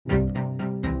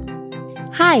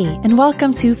Hi, and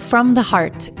welcome to From the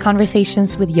Heart,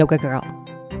 Conversations with Yoga Girl.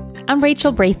 I'm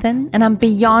Rachel Braithen, and I'm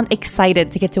beyond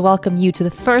excited to get to welcome you to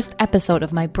the first episode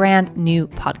of my brand new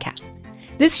podcast.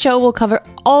 This show will cover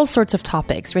all sorts of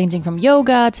topics, ranging from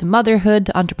yoga to motherhood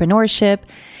to entrepreneurship.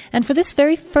 And for this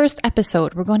very first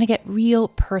episode, we're going to get real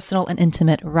personal and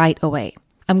intimate right away.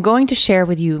 I'm going to share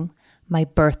with you my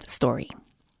birth story.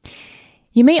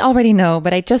 You may already know,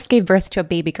 but I just gave birth to a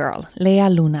baby girl, Lea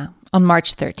Luna, on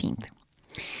March 13th.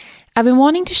 I've been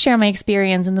wanting to share my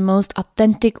experience in the most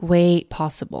authentic way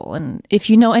possible. And if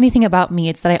you know anything about me,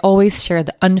 it's that I always share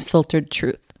the unfiltered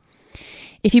truth.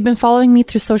 If you've been following me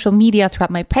through social media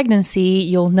throughout my pregnancy,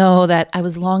 you'll know that I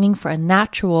was longing for a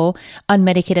natural,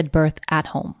 unmedicated birth at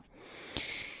home.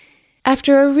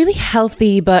 After a really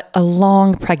healthy but a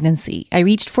long pregnancy, I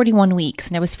reached 41 weeks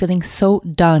and I was feeling so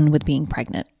done with being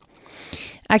pregnant.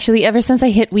 Actually, ever since I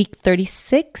hit week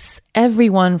 36,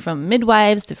 everyone from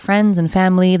midwives to friends and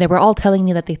family, they were all telling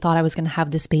me that they thought I was going to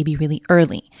have this baby really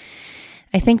early.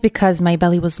 I think because my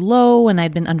belly was low and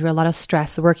I'd been under a lot of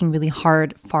stress, working really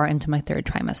hard far into my third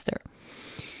trimester.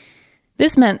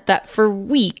 This meant that for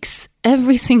weeks,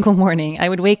 every single morning, I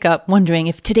would wake up wondering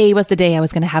if today was the day I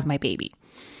was going to have my baby.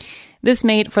 This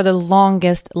made for the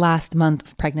longest last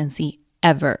month of pregnancy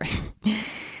ever.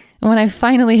 When I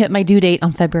finally hit my due date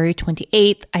on February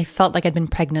 28th, I felt like I'd been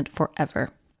pregnant forever.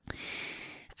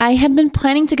 I had been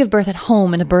planning to give birth at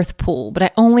home in a birth pool, but I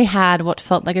only had what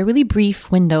felt like a really brief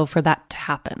window for that to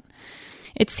happen.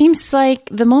 It seems like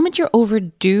the moment you're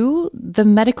overdue, the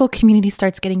medical community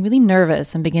starts getting really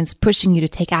nervous and begins pushing you to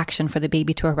take action for the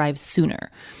baby to arrive sooner.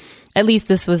 At least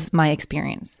this was my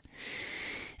experience.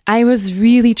 I was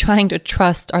really trying to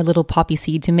trust our little poppy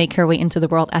seed to make her way into the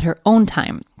world at her own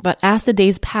time. But as the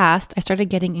days passed, I started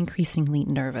getting increasingly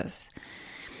nervous.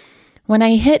 When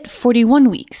I hit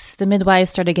 41 weeks, the midwives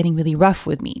started getting really rough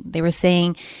with me. They were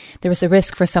saying there was a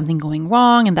risk for something going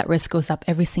wrong, and that risk goes up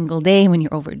every single day when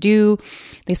you're overdue.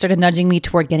 They started nudging me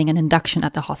toward getting an induction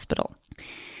at the hospital.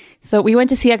 So we went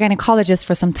to see a gynecologist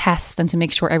for some tests and to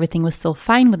make sure everything was still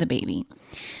fine with the baby.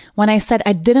 When I said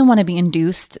I didn't want to be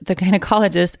induced, the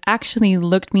gynecologist actually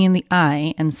looked me in the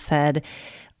eye and said,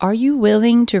 "Are you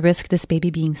willing to risk this baby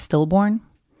being stillborn?"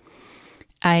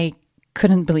 I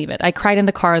couldn't believe it. I cried in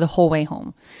the car the whole way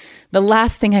home. The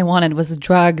last thing I wanted was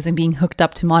drugs and being hooked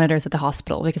up to monitors at the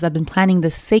hospital because I'd been planning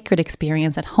this sacred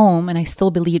experience at home and I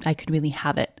still believed I could really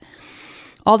have it.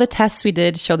 All the tests we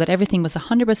did showed that everything was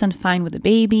 100% fine with the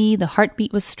baby. The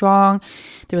heartbeat was strong.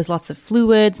 There was lots of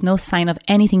fluids, no sign of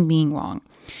anything being wrong.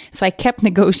 So I kept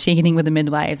negotiating with the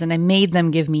midwives and I made them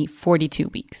give me 42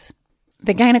 weeks.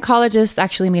 The gynecologist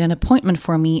actually made an appointment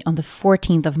for me on the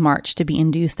 14th of March to be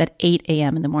induced at 8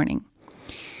 a.m. in the morning.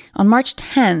 On March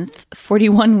 10th,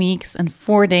 41 weeks and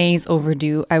 4 days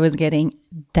overdue, I was getting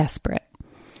desperate.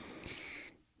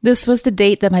 This was the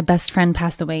date that my best friend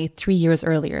passed away 3 years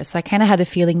earlier, so I kind of had a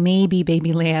feeling maybe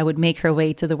baby Lea would make her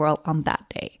way to the world on that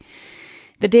day.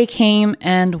 The day came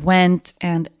and went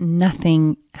and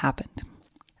nothing happened.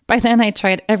 By then, I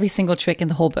tried every single trick in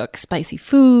the whole book. Spicy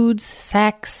foods,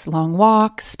 sex, long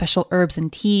walks, special herbs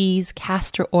and teas,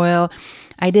 castor oil.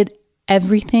 I did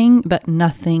everything, but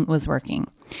nothing was working.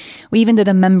 We even did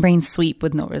a membrane sweep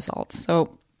with no result.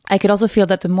 So I could also feel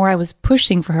that the more I was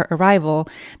pushing for her arrival,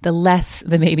 the less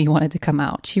the baby wanted to come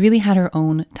out. She really had her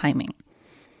own timing.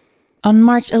 On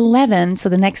March 11th, so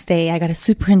the next day, I got a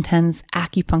super intense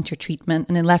acupuncture treatment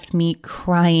and it left me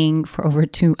crying for over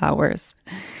 2 hours.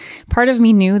 Part of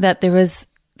me knew that there was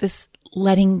this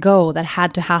letting go that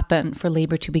had to happen for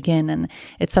labor to begin. And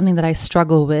it's something that I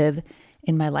struggle with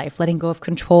in my life, letting go of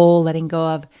control, letting go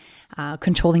of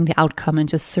controlling the outcome and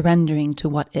just surrendering to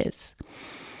what is.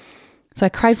 So I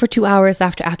cried for 2 hours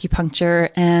after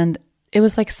acupuncture and it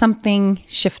was like something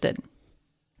shifted.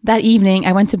 That evening,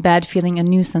 I went to bed feeling a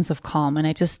new sense of calm and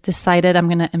I just decided I'm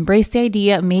going to embrace the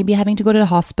idea of maybe having to go to the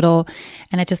hospital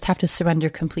and I just have to surrender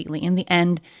completely. In the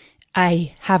end,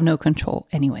 I have no control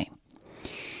anyway.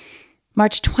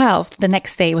 March 12th, the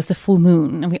next day, was the full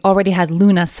moon, and we already had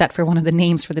Luna set for one of the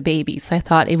names for the baby, so I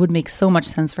thought it would make so much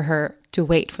sense for her to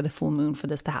wait for the full moon for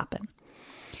this to happen.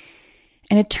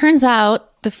 And it turns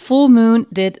out the full moon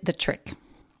did the trick.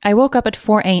 I woke up at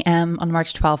 4 a.m. on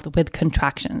March 12th with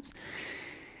contractions.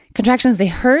 Contractions, they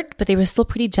hurt, but they were still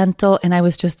pretty gentle, and I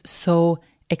was just so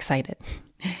excited.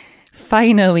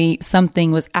 Finally,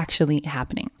 something was actually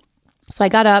happening. So I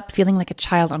got up feeling like a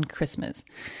child on Christmas.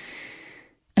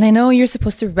 And I know you're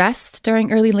supposed to rest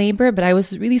during early labor, but I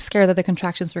was really scared that the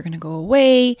contractions were going to go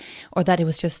away or that it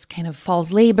was just kind of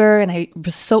false labor. And I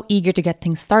was so eager to get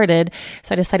things started.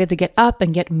 So I decided to get up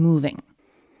and get moving.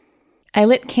 I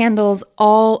lit candles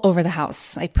all over the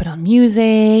house. I put on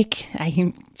music,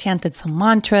 I chanted some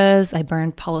mantras, I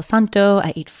burned Palo Santo,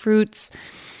 I ate fruits.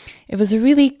 It was a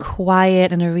really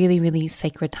quiet and a really, really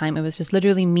sacred time. It was just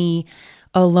literally me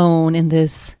alone in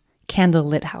this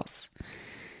candlelit house.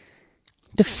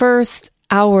 The first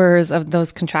hours of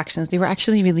those contractions, they were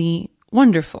actually really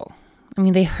wonderful. I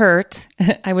mean, they hurt.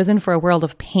 I was in for a world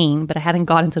of pain, but I hadn't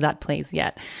gotten to that place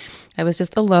yet. I was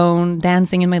just alone,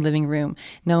 dancing in my living room,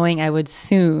 knowing I would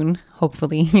soon,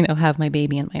 hopefully, have my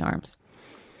baby in my arms.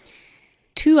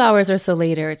 2 hours or so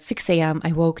later, at 6 a.m.,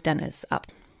 I woke Dennis up.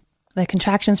 The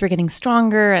contractions were getting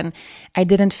stronger, and I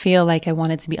didn't feel like I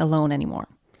wanted to be alone anymore.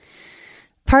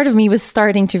 Part of me was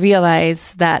starting to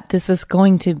realize that this was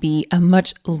going to be a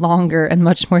much longer and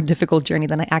much more difficult journey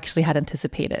than I actually had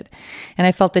anticipated. And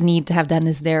I felt the need to have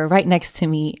Dennis there right next to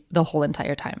me the whole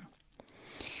entire time.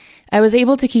 I was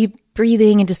able to keep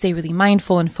breathing and to stay really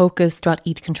mindful and focused throughout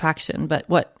each contraction. But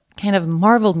what kind of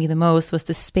marveled me the most was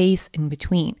the space in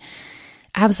between.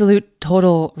 Absolute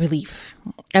total relief.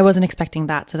 I wasn't expecting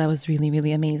that, so that was really,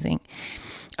 really amazing.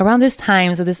 Around this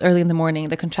time, so this early in the morning,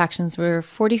 the contractions were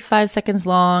 45 seconds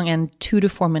long and 2 to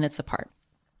 4 minutes apart.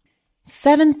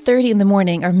 7:30 in the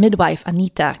morning, our midwife,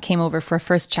 Anita, came over for a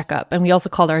first checkup, and we also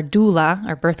called our doula,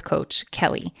 our birth coach,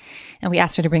 Kelly, and we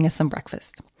asked her to bring us some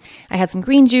breakfast. I had some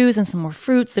green juice and some more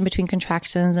fruits in between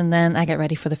contractions, and then I got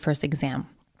ready for the first exam.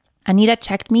 Anita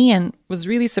checked me and was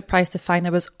really surprised to find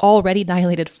I was already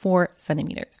dilated 4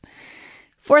 centimeters.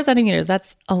 4 centimeters,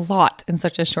 that's a lot in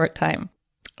such a short time.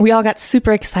 We all got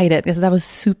super excited because that was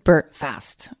super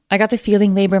fast. I got the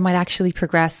feeling labor might actually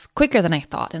progress quicker than I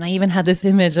thought. And I even had this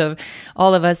image of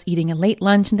all of us eating a late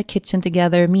lunch in the kitchen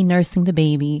together, me nursing the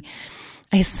baby.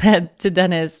 I said to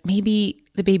Dennis, maybe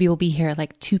the baby will be here at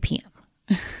like 2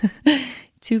 p.m.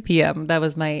 2 p.m. That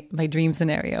was my dream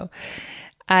scenario.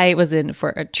 I was in for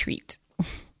a treat.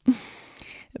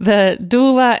 The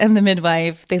doula and the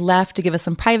midwife, they left to give us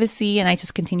some privacy, and I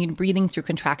just continued breathing through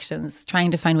contractions, trying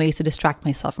to find ways to distract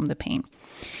myself from the pain.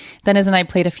 Dennis and I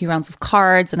played a few rounds of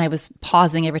cards, and I was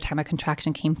pausing every time a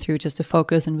contraction came through just to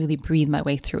focus and really breathe my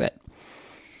way through it.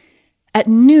 At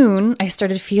noon, I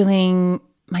started feeling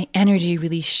my energy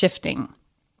really shifting.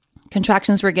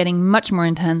 Contractions were getting much more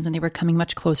intense, and they were coming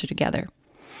much closer together.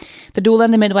 The doula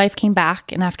and the midwife came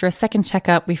back, and after a second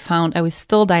checkup, we found I was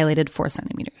still dilated 4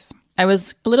 centimeters. I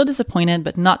was a little disappointed,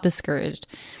 but not discouraged.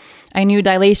 I knew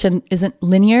dilation isn't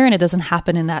linear, and it doesn't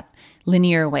happen in that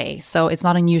linear way, so it's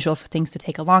not unusual for things to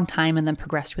take a long time and then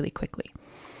progress really quickly.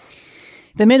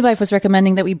 The midwife was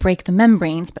recommending that we break the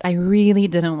membranes, but I really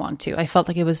didn't want to. I felt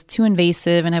like it was too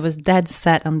invasive, and I was dead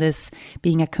set on this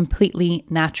being a completely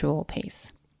natural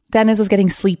pace. Dennis was getting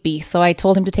sleepy, so I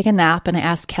told him to take a nap, and I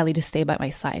asked Kelly to stay by my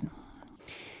side.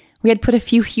 We had put a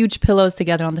few huge pillows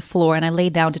together on the floor, and I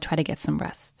laid down to try to get some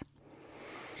rest.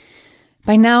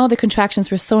 By now, the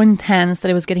contractions were so intense that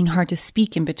it was getting hard to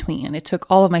speak in between, and it took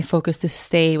all of my focus to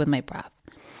stay with my breath.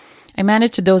 I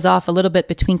managed to doze off a little bit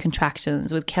between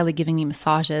contractions, with Kelly giving me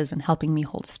massages and helping me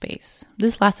hold space.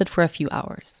 This lasted for a few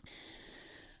hours.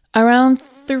 Around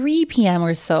 3 p.m.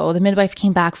 or so, the midwife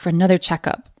came back for another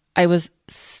checkup. I was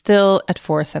still at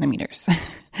 4 centimeters.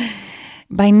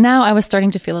 By now, I was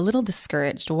starting to feel a little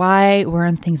discouraged. Why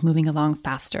weren't things moving along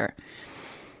faster?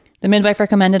 The midwife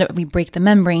recommended that we break the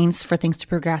membranes for things to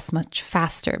progress much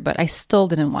faster, but I still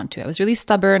didn't want to. I was really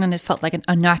stubborn, and it felt like an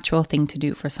unnatural thing to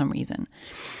do for some reason.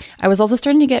 I was also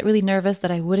starting to get really nervous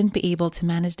that I wouldn't be able to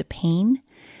manage the pain.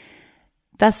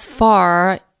 Thus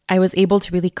far, I was able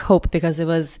to really cope because it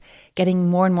was getting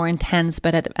more and more intense,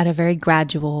 but at a very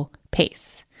gradual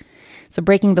pace. So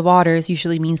breaking the waters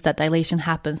usually means that dilation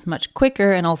happens much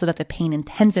quicker and also that the pain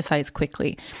intensifies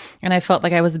quickly. And I felt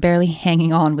like I was barely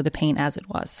hanging on with the pain as it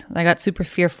was. I got super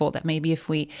fearful that maybe if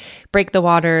we break the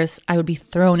waters, I would be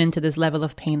thrown into this level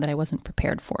of pain that I wasn't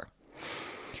prepared for.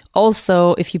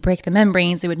 Also, if you break the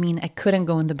membranes, it would mean I couldn't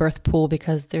go in the birth pool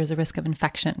because there's a risk of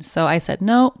infection. So I said,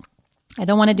 no, I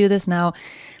don't want to do this now.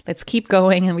 Let's keep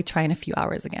going, and we try in a few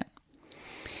hours again.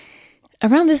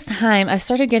 Around this time, I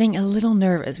started getting a little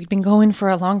nervous. We'd been going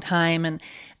for a long time, and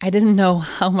I didn't know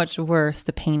how much worse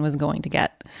the pain was going to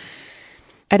get.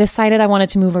 I decided I wanted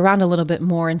to move around a little bit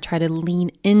more and try to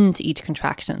lean into each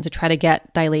contraction to try to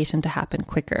get dilation to happen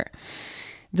quicker.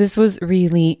 This was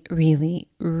really, really,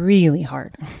 really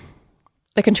hard.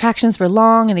 The contractions were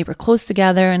long and they were close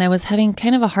together, and I was having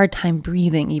kind of a hard time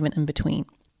breathing even in between.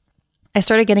 I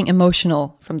started getting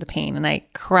emotional from the pain, and I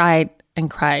cried and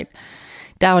cried,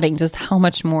 doubting just how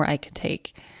much more I could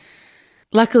take.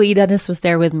 Luckily, Dennis was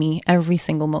there with me every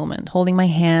single moment, holding my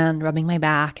hand, rubbing my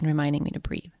back, and reminding me to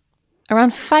breathe.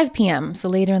 Around 5 p.m., so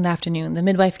later in the afternoon, the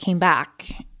midwife came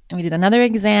back, And we did another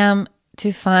exam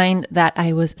to find that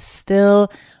I was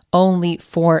still only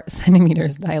 4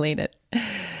 centimeters dilated.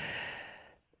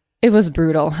 It was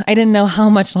brutal. I didn't know how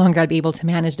much longer I'd be able to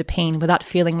manage the pain without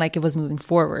feeling like it was moving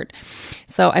forward.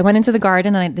 So I went into the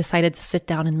garden and I decided to sit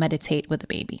down and meditate with the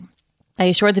baby. I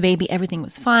assured the baby everything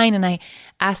was fine, and I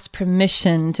asked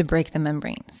permission to break the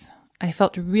membranes. I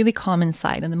felt really calm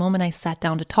inside, and the moment I sat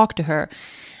down to talk to her,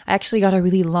 I actually got a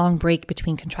really long break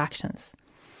between contractions.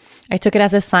 I took it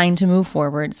as a sign to move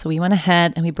forward, so we went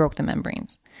ahead and we broke the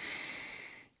membranes.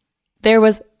 There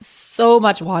was so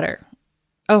much water.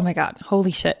 Oh my God,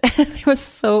 holy shit. There was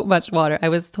so much water. I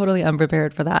was totally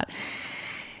unprepared for that.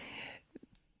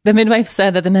 The midwife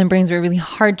said that the membranes were really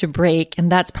hard to break,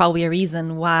 and that's probably a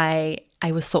reason why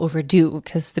I was so overdue,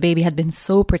 because the baby had been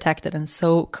so protected and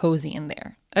so cozy in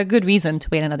there. A good reason to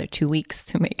wait another 2 weeks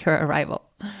to make her arrival.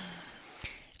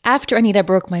 After Anita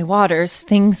broke my waters,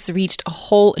 things reached a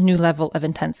whole new level of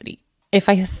intensity. If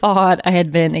I thought I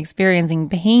had been experiencing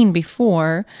pain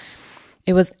before,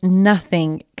 it was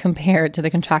nothing compared to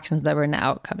the contractions that were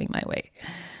now coming my way.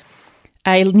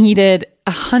 I needed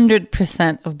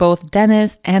 100% of both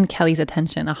Dennis and Kelly's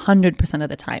attention 100% of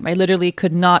the time. I literally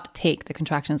could not take the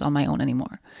contractions on my own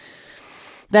anymore.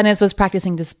 Dennis was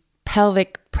practicing this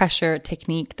pelvic pressure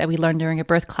technique that we learned during a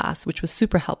birth class, which was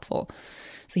super helpful.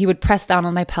 So he would press down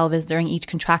on my pelvis during each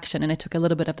contraction, and it took a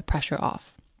little bit of the pressure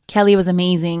off. Kelly was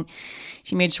amazing.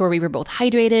 She made sure we were both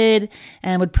hydrated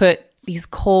and would put these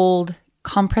cold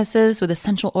compresses with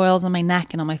essential oils on my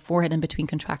neck and on my forehead in between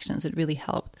contractions. It really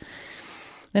helped.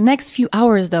 The next few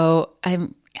hours, though,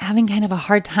 I'm having kind of a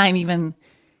hard time even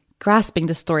grasping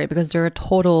the story because they're a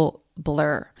total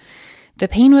blur. The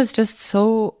pain was just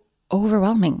so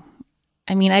overwhelming.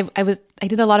 I mean, I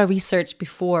did a lot of research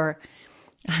before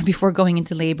going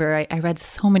into labor. I read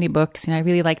so many books, and I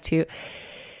really like to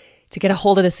get a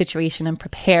hold of the situation and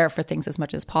prepare for things as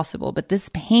much as possible. But this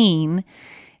pain,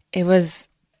 it was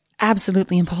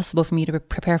absolutely impossible for me to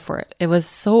prepare for it. It was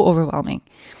so overwhelming.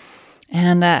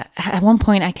 And at one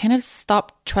point, I kind of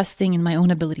stopped trusting in my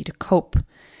own ability to cope.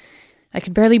 I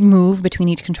could barely move between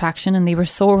each contraction, and they were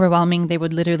so overwhelming, they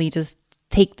would literally just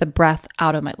take the breath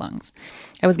out of my lungs.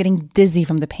 I was getting dizzy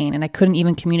from the pain, and I couldn't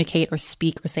even communicate or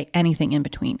speak or say anything in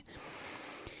between.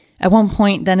 At one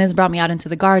point, Dennis brought me out into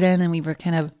the garden, and we were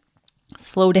kind of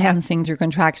slow dancing through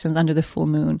contractions under the full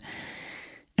moon.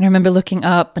 And I remember looking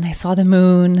up, and I saw the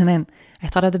moon, and then I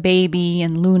thought of the baby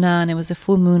and Luna, and it was a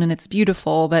full moon, and it's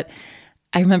beautiful, but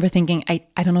I remember thinking,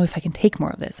 I don't know if I can take more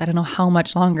of this. I don't know how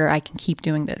much longer I can keep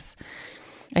doing this.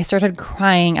 I started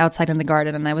crying outside in the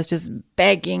garden, and I was just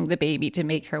begging the baby to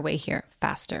make her way here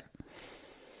faster.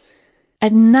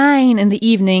 At 9 in the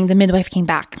evening, the midwife came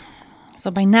back.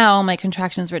 So by now, my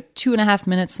contractions were 2.5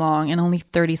 minutes long and only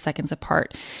 30 seconds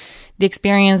apart. The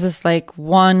experience was like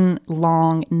one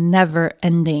long,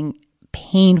 never-ending,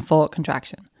 painful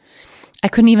contraction. I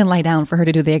couldn't even lie down for her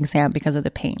to do the exam because of the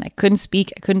pain. I couldn't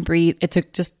speak. I couldn't breathe. It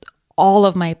took just all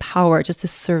of my power just to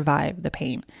survive the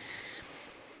pain.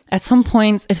 At some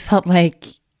points, it felt like,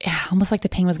 almost like the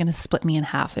pain was going to split me in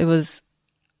half. It was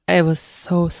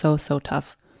so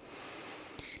tough.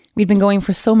 We'd been going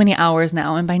for so many hours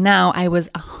now, and by now I was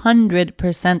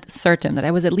 100% certain that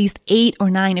I was at least 8 or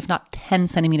 9, if not 10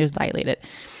 centimeters dilated.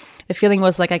 The feeling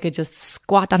was like I could just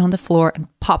squat down on the floor and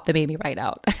pop the baby right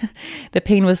out. The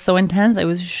pain was so intense, I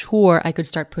was sure I could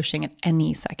start pushing at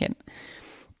any second.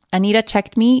 Anita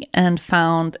checked me and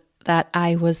found that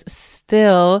I was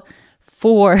still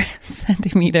 4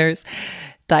 centimeters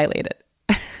dilated.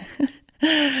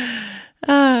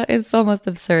 It's almost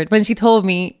absurd. When she told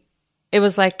me, it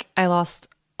was like I lost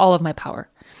all of my power.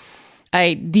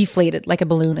 I deflated like a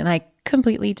balloon, and I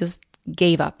completely just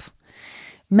gave up.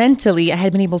 Mentally, I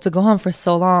had been able to go on for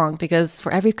so long because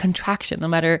for every contraction, no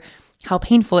matter how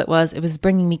painful it was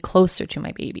bringing me closer to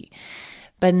my baby.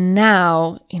 But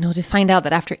now, to find out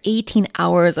that after 18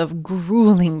 hours of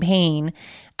grueling pain,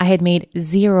 I had made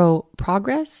 0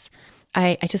 progress,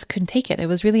 I just couldn't take it. It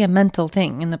was really a mental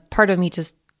thing, and the part of me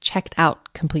just checked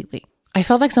out completely. I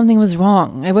felt like something was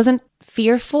wrong. I wasn't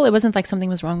fearful. It wasn't like something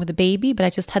was wrong with the baby, but I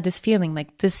just had this feeling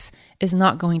like this is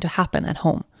not going to happen at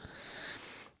home.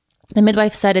 The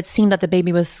midwife said it seemed that the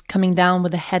baby was coming down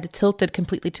with the head tilted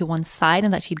completely to one side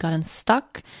and that she'd gotten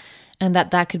stuck, and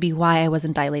that could be why I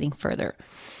wasn't dilating further.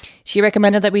 She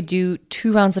recommended that we do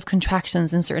 2 rounds of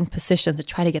contractions in certain positions to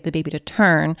try to get the baby to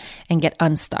turn and get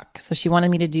unstuck. So she wanted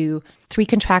me to do 3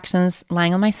 contractions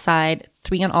lying on my side,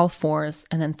 3 on all 4s,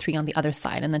 and then 3 on the other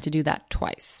side, and then to do that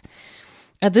twice.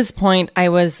 At this point, I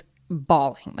was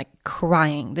bawling, like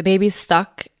crying. The baby's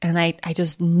stuck, and I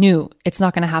just knew it's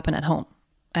not going to happen at home.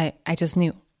 I just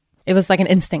knew. It was like an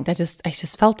instinct. I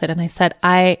just felt it. And I said,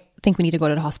 I think we need to go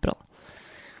to the hospital.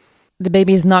 The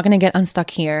baby is not going to get unstuck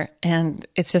here. And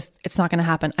it's not going to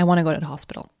happen. I want to go to the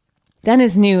hospital.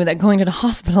 Dennis knew that going to the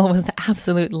hospital was the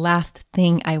absolute last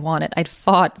thing I wanted. I'd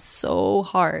fought so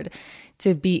hard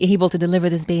to be able to deliver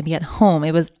this baby at home.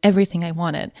 It was everything I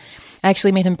wanted. I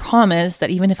actually made him promise that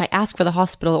even if I asked for the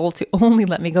hospital to only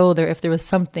let me go there if there was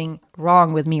something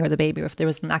wrong with me or the baby, or if there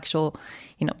was an actual,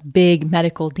 big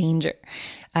medical danger.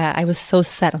 I was so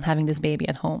set on having this baby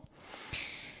at home.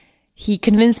 He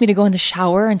convinced me to go in the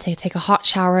shower and to take a hot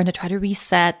shower and to try to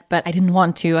reset, but I didn't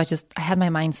want to. I had my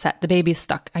mind set. The baby is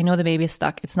stuck. I know the baby is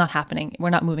stuck. It's not happening.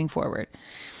 We're not moving forward.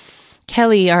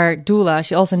 Kelly, our doula,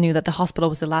 she also knew that the hospital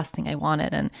was the last thing I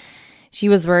wanted. And she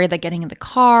was worried that getting in the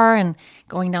car and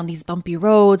going down these bumpy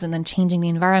roads and then changing the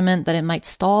environment, that it might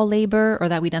stall labor or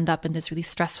that we'd end up in this really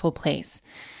stressful place.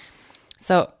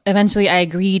 So eventually I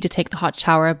agreed to take the hot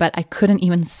shower, but I couldn't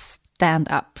even stand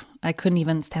up. I couldn't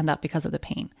even stand up because of the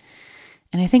pain.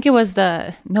 And I think it was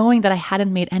the knowing that I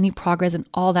hadn't made any progress in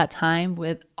all that time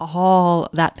with all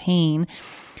that pain.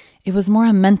 It was more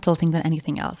a mental thing than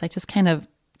anything else. I just kind of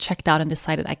checked out and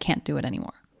decided I can't do it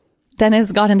anymore.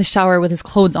 Dennis got in the shower with his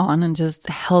clothes on and just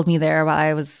held me there while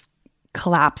I was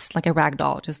collapsed like a rag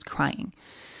doll, just crying.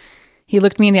 He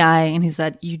looked me in the eye and he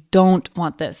said, "You don't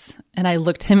want this." And I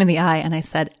looked him in the eye and I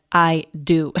said, "I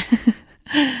do."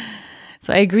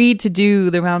 So I agreed to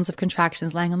do the rounds of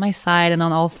contractions, lying on my side and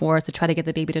on all fours to try to get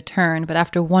the baby to turn. But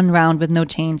after one round with no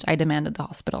change, I demanded the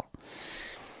hospital.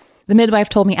 The midwife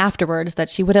told me afterwards that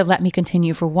she would have let me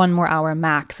continue for 1 more hour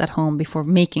max at home before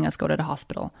making us go to the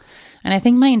hospital. And I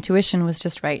think my intuition was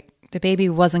just right. The baby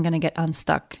wasn't going to get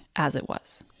unstuck as it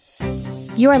was.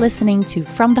 You are listening to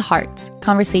From the Heart,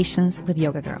 Conversations with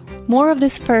Yoga Girl. More of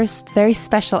this first, very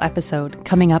special episode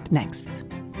coming up next.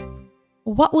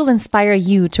 What will inspire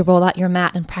you to roll out your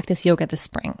mat and practice yoga this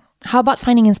spring? How about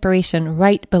finding inspiration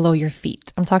right below your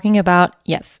feet? I'm talking about,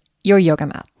 yes, your yoga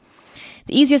mat.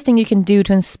 The easiest thing you can do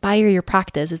to inspire your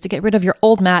practice is to get rid of your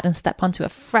old mat and step onto a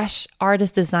fresh,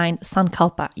 artist-designed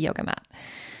Sankalpa yoga mat.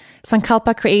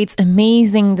 Sankalpa creates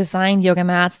amazing designed yoga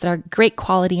mats that are great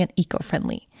quality and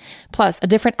eco-friendly. Plus, a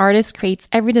different artist creates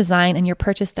every design, and your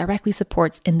purchase directly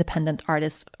supports independent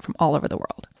artists from all over the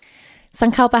world.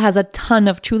 Sankalpa has a ton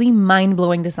of truly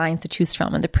mind-blowing designs to choose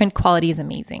from, and the print quality is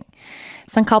amazing.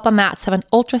 Sankalpa mats have an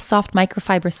ultra-soft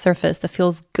microfiber surface that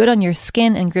feels good on your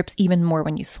skin and grips even more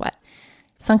when you sweat.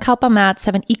 Sankalpa mats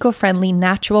have an eco-friendly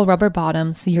natural rubber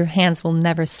bottom so your hands will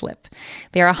never slip.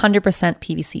 They are 100%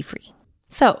 PVC free.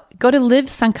 So go to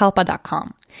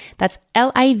livesankalpa.com. That's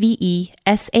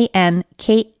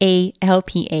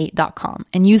livesankalpa.com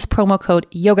and use promo code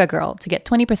YOGAGIRL to get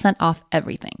 20% off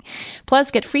everything.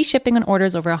 Plus, get free shipping on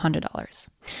orders over $100.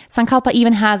 Sankalpa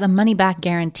even has a money-back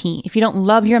guarantee. If you don't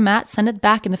love your mat, send it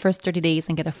back in the first 30 days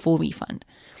and get a full refund.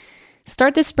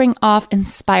 Start this spring off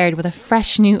inspired with a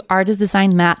fresh new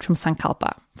artist-designed mat from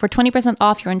Sankalpa. For 20%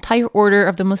 off your entire order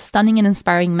of the most stunning and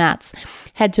inspiring mats,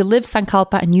 head to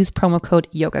livesankalpa and use promo code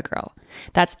YOGAGIRL.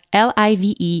 That's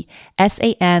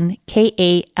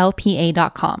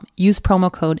livesankalpa.com. Use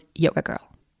promo code YOGAGIRL.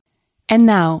 And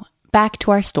now, back to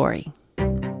our story.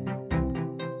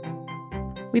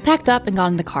 We packed up and got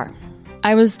in the car.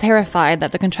 I was terrified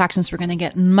that the contractions were going to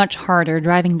get much harder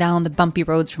driving down the bumpy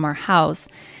roads from our house.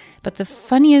 But the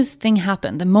funniest thing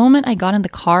happened. The moment I got in the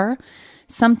car,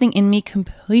 something in me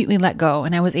completely let go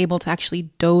and I was able to actually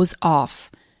doze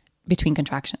off between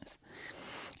contractions.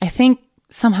 I think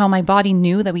somehow my body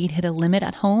knew that we'd hit a limit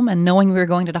at home, and knowing we were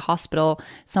going to the hospital,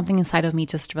 something inside of me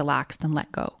just relaxed and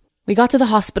let go. We got to the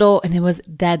hospital and it was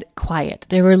dead quiet.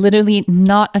 There were literally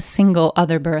not a single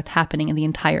other birth happening in the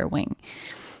entire wing.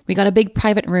 We got a big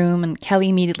private room and Kelly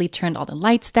immediately turned all the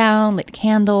lights down, lit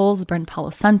candles, burned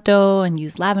Palo Santo, and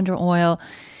used lavender oil.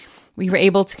 We were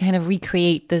able to kind of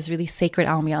recreate this really sacred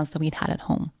ambiance that we'd had at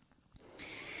home.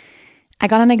 I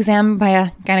got an exam by a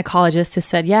gynecologist who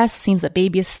said, yes, seems that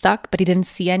baby is stuck, but he didn't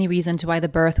see any reason to why the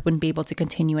birth wouldn't be able to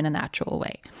continue in a natural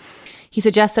way. He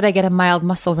suggested I get a mild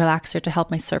muscle relaxer to help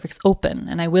my cervix open,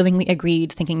 and I willingly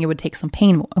agreed, thinking it would take some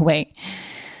pain away.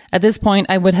 At this point,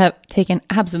 I would have taken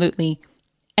absolutely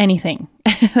anything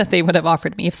that they would have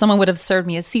offered me. If someone would have served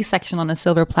me a C-section on a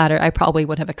silver platter, I probably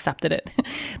would have accepted it.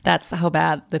 That's how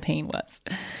bad the pain was.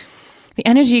 The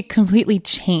energy completely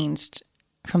changed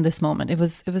from this moment. It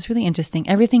was really interesting.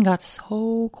 Everything got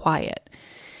so quiet.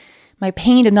 My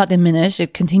pain did not diminish.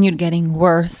 It continued getting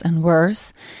worse and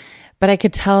worse, but I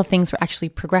could tell things were actually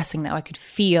progressing now. I could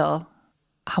feel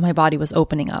how my body was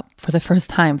opening up for the first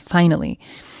time, finally.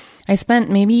 I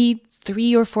spent maybe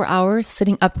 3 or 4 hours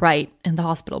sitting upright in the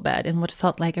hospital bed in what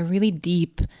felt like a really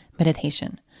deep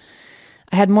meditation.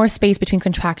 I had more space between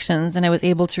contractions and I was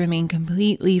able to remain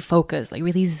completely focused, like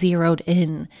really zeroed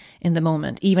in the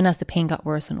moment, even as the pain got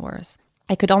worse and worse.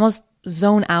 I could almost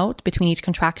zone out between each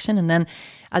contraction and then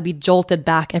I'd be jolted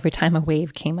back every time a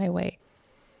wave came my way.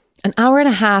 An hour and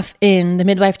a half in, the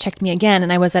midwife checked me again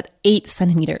and I was at 8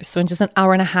 centimeters. So in just an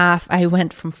hour and a half, I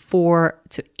went from 4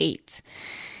 to 8.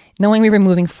 Knowing we were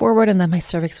moving forward and that my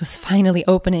cervix was finally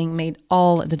opening made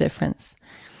all the difference.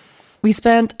 We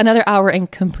spent another hour in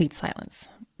complete silence.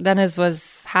 Dennis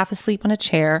was half asleep on a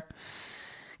chair.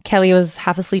 Kelly was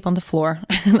half asleep on the floor.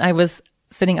 And I was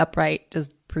sitting upright,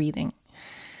 just breathing.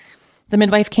 The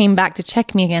midwife came back to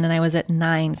check me again and I was at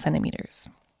 9 centimeters.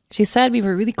 She said we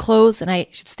were really close and I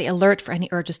should stay alert for any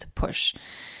urges to push.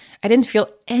 I didn't feel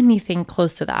anything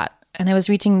close to that. And I was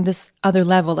reaching this other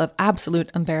level of absolute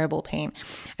unbearable pain.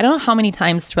 I don't know how many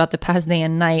times throughout the past day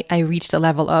and night I reached a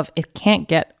level of it can't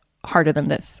get harder than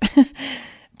this.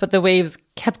 But the waves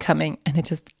kept coming and it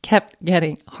just kept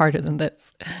getting harder than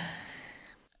this.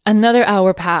 Another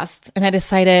hour passed and I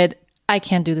decided I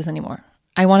can't do this anymore.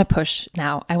 I want to push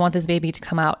now. I want this baby to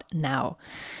come out now.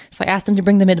 So I asked them to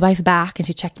bring the midwife back and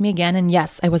she checked me again. And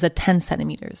yes, I was at 10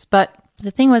 centimeters. But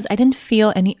the thing was, I didn't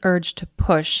feel any urge to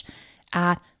push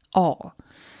at all.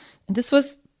 And this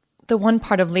was the one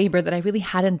part of labor that I really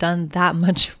hadn't done that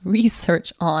much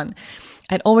research on.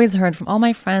 I'd always heard from all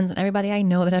my friends and everybody I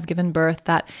know that have given birth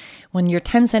that when you're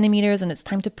 10 centimeters and it's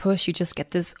time to push, you just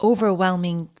get this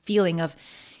overwhelming feeling of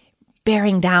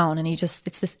bearing down and it's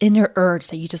this inner urge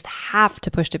that you just have to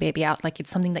push the baby out. Like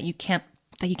it's something that you can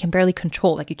barely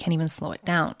control, like you can't even slow it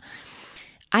down.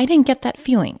 I didn't get that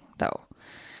feeling though.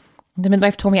 The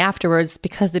midwife told me afterwards,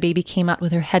 because the baby came out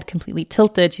with her head completely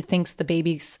tilted, she thinks the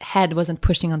baby's head wasn't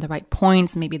pushing on the right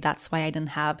points. Maybe that's why I didn't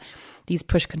have these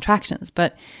push contractions,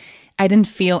 but I didn't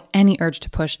feel any urge to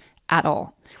push at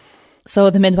all. So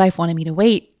the midwife wanted me to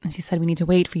wait. And she said, we need to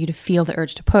wait for you to feel the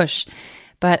urge to push.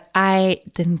 But I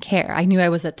didn't care. I knew I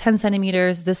was at 10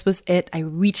 centimeters. This was it. I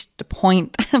reached the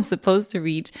point I'm supposed to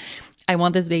reach. I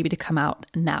want this baby to come out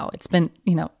now. It's been,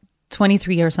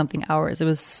 23 or something hours. It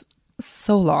was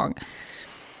so long.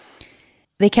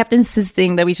 They kept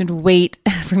insisting that we should wait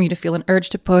for me to feel an urge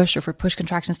to push or for push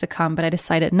contractions to come. But I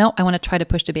decided, no, I want to try to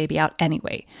push the baby out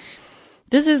anyway.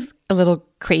 This is a little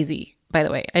crazy, by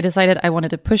the way. I decided I wanted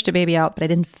to push the baby out, but I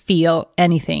didn't feel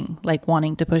anything like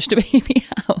wanting to push the baby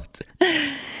out.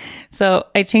 So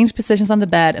I changed positions on the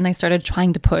bed and I started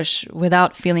trying to push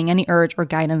without feeling any urge or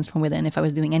guidance from within if I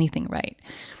was doing anything right.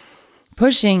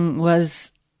 Pushing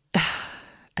was,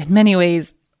 in many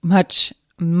ways, much,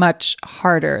 much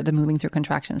harder than moving through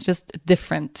contractions, just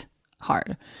different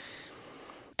hard.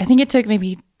 I think it took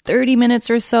maybe 30 minutes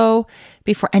or so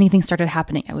before anything started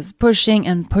happening. I was pushing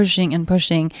and pushing and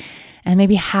pushing. And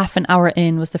maybe half an hour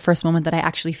in was the first moment that I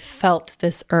actually felt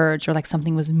this urge or like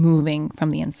something was moving from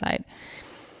the inside.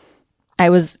 I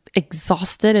was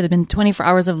exhausted. It had been 24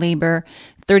 hours of labor,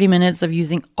 30 minutes of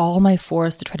using all my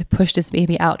force to try to push this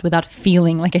baby out without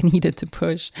feeling like I needed to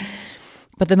push.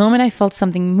 But the moment I felt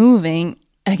something moving,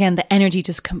 again, the energy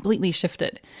just completely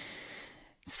shifted.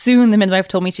 Soon the midwife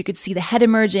told me she could see the head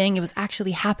emerging. It was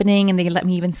actually happening and they let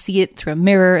me even see it through a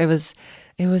mirror. It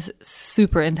was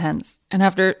super intense. And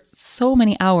after so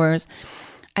many hours,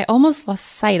 I almost lost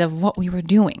sight of what we were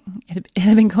doing. It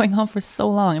had been going on for so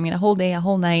long. I mean, a whole day, a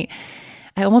whole night.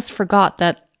 I almost forgot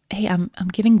that, hey, I'm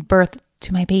giving birth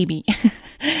to my baby.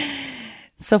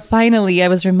 So finally, I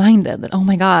was reminded that, oh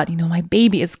my God, my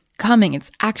baby is coming.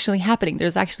 It's actually happening.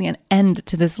 There's actually an end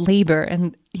to this labor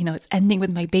and, it's ending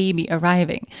with my baby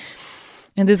arriving.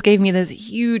 And this gave me this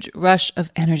huge rush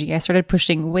of energy. I started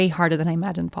pushing way harder than I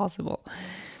imagined possible.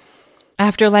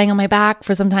 After lying on my back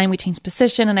for some time, we changed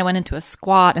position and I went into a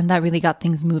squat and that really got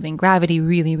things moving. Gravity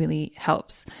really, really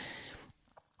helps.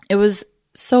 It was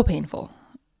so painful.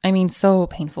 I mean, so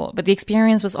painful. But the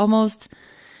experience was almost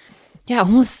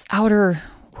outer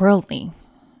worldly.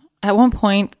 At one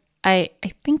point, I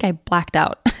think I blacked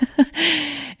out.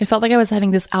 It felt like I was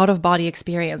having this out-of-body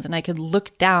experience and I could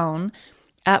look down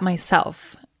at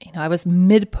myself. I was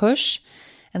mid-push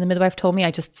and the midwife told me I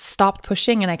just stopped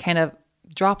pushing and I kind of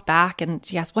dropped back and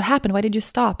she asked, what happened? Why did you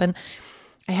stop? And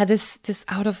I had this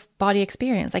out-of-body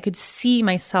experience. I could see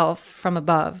myself from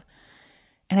above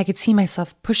and I could see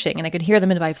myself pushing and I could hear the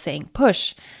midwife saying,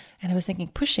 push. And I was thinking,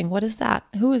 pushing, what is that?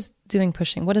 Who is doing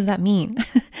pushing? What does that mean?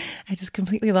 I just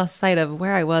completely lost sight of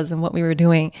where I was and what we were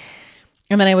doing.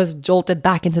 And then I was jolted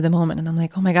back into the moment and I'm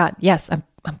like, oh my God, yes,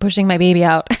 I'm pushing my baby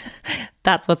out.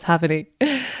 That's what's happening.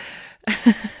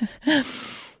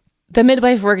 The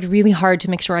midwife worked really hard to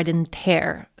make sure I didn't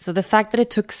tear. So the fact that it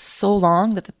took so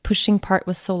long, that the pushing part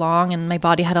was so long and my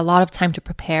body had a lot of time to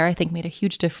prepare, I think made a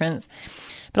huge difference.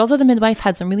 But also the midwife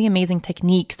had some really amazing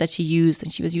techniques that she used,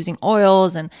 and she was using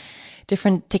oils and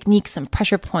different techniques and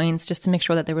pressure points just to make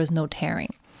sure that there was no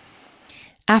tearing.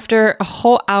 After a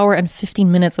whole hour and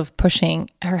 15 minutes of pushing,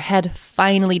 her head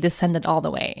finally descended all the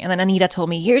way. And then Anita told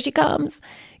me, "Here she comes.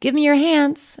 Give me your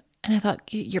hands." And I thought,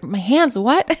 my hands,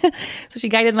 what? So she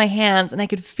guided my hands and I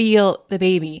could feel the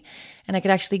baby. And I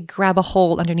could actually grab a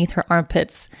hold underneath her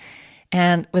armpits.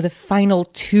 And with the final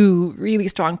 2 really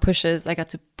strong pushes, I got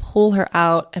to pull her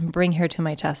out and bring her to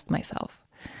my chest myself.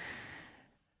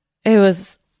 It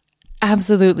was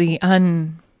absolutely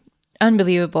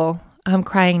unbelievable. I'm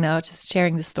crying now just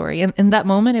sharing the story. And in that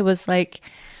moment, it was like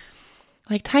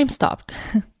time stopped.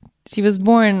 She was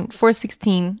born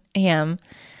 4:16 a.m.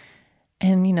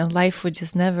 And, life would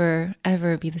just never,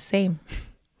 ever be the same.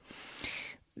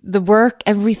 The work,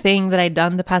 everything that I'd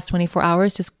done the past 24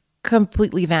 hours just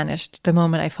completely vanished the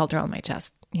moment I felt her on my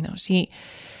chest. She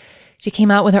came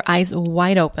out with her eyes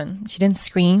wide open. She didn't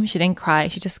scream. She didn't cry.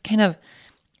 She just kind of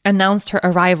announced her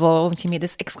arrival. And she made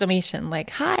this exclamation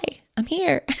like, "Hi, I'm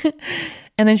here."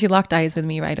 And then she locked eyes with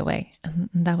me right away. And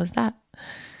that was that.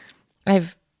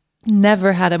 I've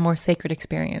never had a more sacred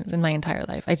experience in my entire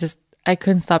life. I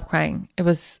couldn't stop crying. It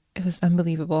was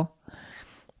unbelievable.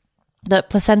 The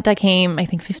placenta came, I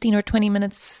think 15 or 20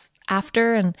 minutes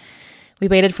after, and we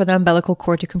waited for the umbilical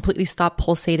cord to completely stop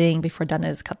pulsating before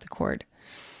Dennis cut the cord.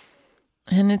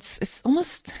 And it's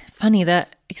almost funny, the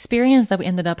experience that we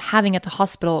ended up having at the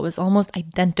hospital was almost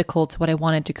identical to what I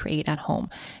wanted to create at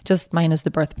home, just minus the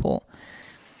birth pool.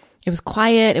 It was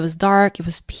quiet, it was dark, it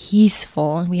was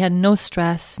peaceful. We had no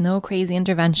stress, no crazy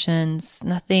interventions,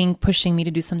 nothing pushing me to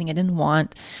do something I didn't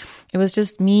want. It was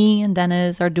just me and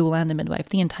Dennis, our doula, and the midwife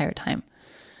the entire time.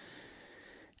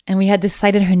 And we had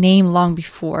decided her name long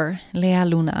before, Lea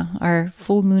Luna, our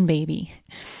full moon baby.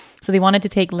 So they wanted to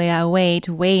take Lea away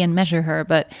to weigh and measure her,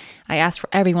 but I asked for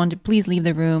everyone to please leave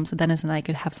the room so Dennis and I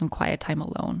could have some quiet time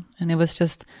alone. And it was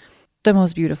just the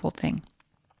most beautiful thing.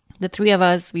 The 3 of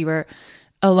us, we were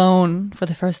alone for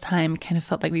the first time. Kind of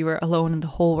felt like we were alone in the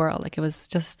whole world, like it was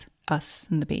just us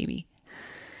and the baby.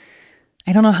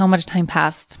 I don't know how much time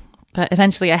passed, but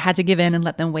eventually I had to give in and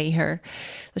let them weigh her.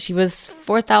 So she was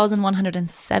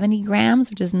 4,170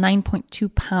 grams, which is 9.2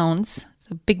 pounds.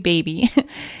 It's a big baby,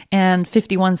 and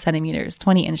 51 centimeters,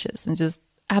 20 inches, and just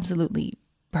absolutely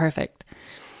perfect.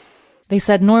 They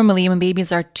said normally when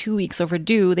babies are 2 weeks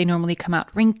overdue, they normally come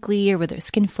out wrinkly or with their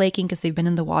skin flaking because they've been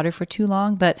in the water for too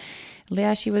long. But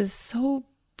Lea, she was so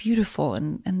beautiful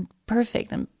and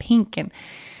perfect and pink. And,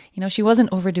 she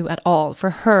wasn't overdue at all. For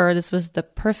her, this was the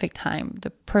perfect time, the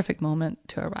perfect moment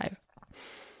to arrive.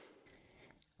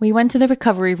 We went to the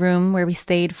recovery room where we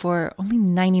stayed for only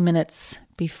 90 minutes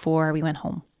before we went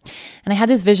home. And I had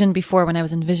this vision before when I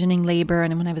was envisioning labor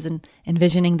and when I was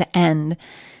envisioning the end.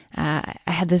 I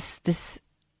had this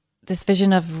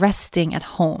vision of resting at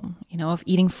home, of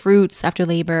eating fruits after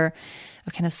labor,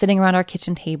 of kind of sitting around our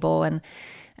kitchen table. And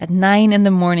at 9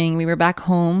 a.m, we were back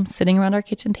home, sitting around our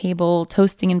kitchen table,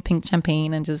 toasting in pink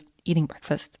champagne and just eating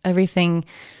breakfast. Everything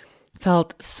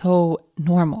felt so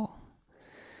normal.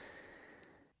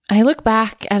 I look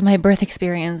back at my birth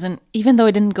experience, and even though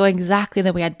it didn't go exactly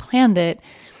the way I'd planned it,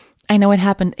 I know it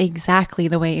happened exactly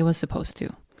the way it was supposed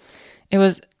to. It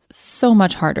was so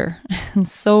much harder and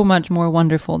so much more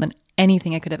wonderful than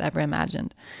anything I could have ever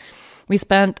imagined. We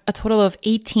spent a total of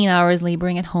 18 hours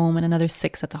laboring at home and another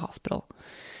 6 at the hospital.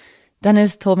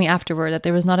 Dennis told me afterward that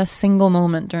there was not a single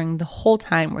moment during the whole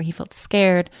time where he felt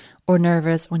scared or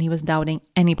nervous when he was doubting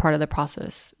any part of the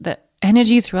process. The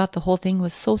energy throughout the whole thing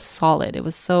was so solid. It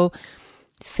was so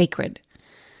sacred.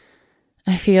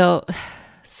 I feel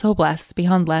so blessed,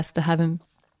 beyond blessed, to have him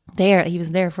there. He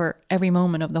was there for every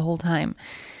moment of the whole time.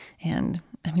 And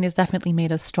it's definitely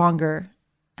made us stronger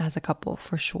as a couple,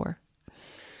 for sure.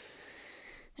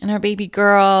 And our baby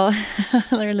girl,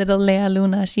 our little Lea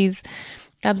Luna, she's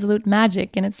absolute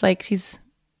magic. And it's like she's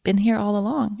been here all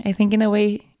along. I think in a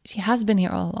way, she has been here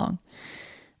all along.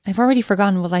 I've already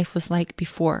forgotten what life was like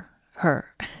before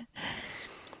her.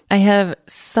 I have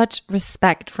such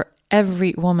respect for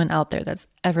every woman out there that's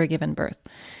ever given birth.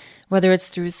 Whether it's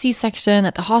through C-section,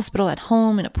 at the hospital, at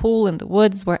home, in a pool, in the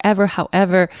woods, wherever,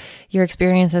 however your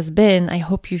experience has been, I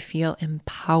hope you feel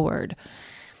empowered.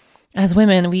 As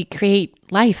women, we create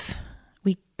life.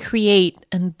 We create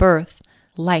and birth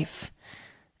life.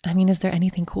 Is there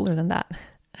anything cooler than that?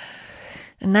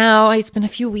 And now it's been a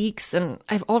few weeks and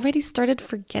I've already started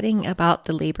forgetting about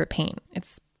the labor pain.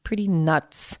 It's pretty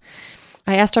nuts.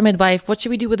 I asked our midwife, what should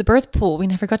we do with the birth pool? We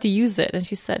never got to use it. And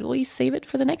she said, well, you save it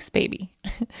for the next baby.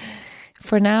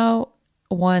 For now,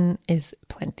 one is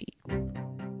plenty.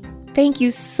 Thank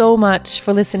you so much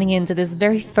for listening in to this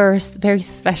very first, very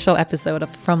special episode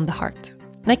of From the Heart.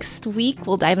 Next week,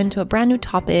 we'll dive into a brand new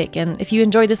topic. And if you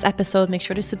enjoyed this episode, make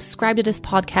sure to subscribe to this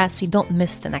podcast so you don't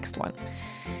miss the next one.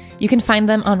 You can find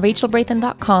them on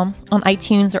rachelbraithen.com, on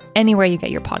iTunes, or anywhere you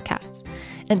get your podcasts.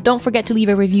 And don't forget to leave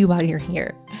a review while you're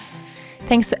here.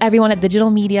 Thanks to everyone at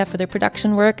Digital Media for their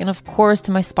production work, and of course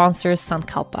to my sponsors,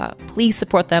 Sankalpa. Please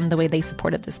support them the way they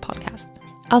supported this podcast.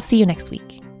 I'll see you next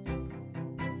week.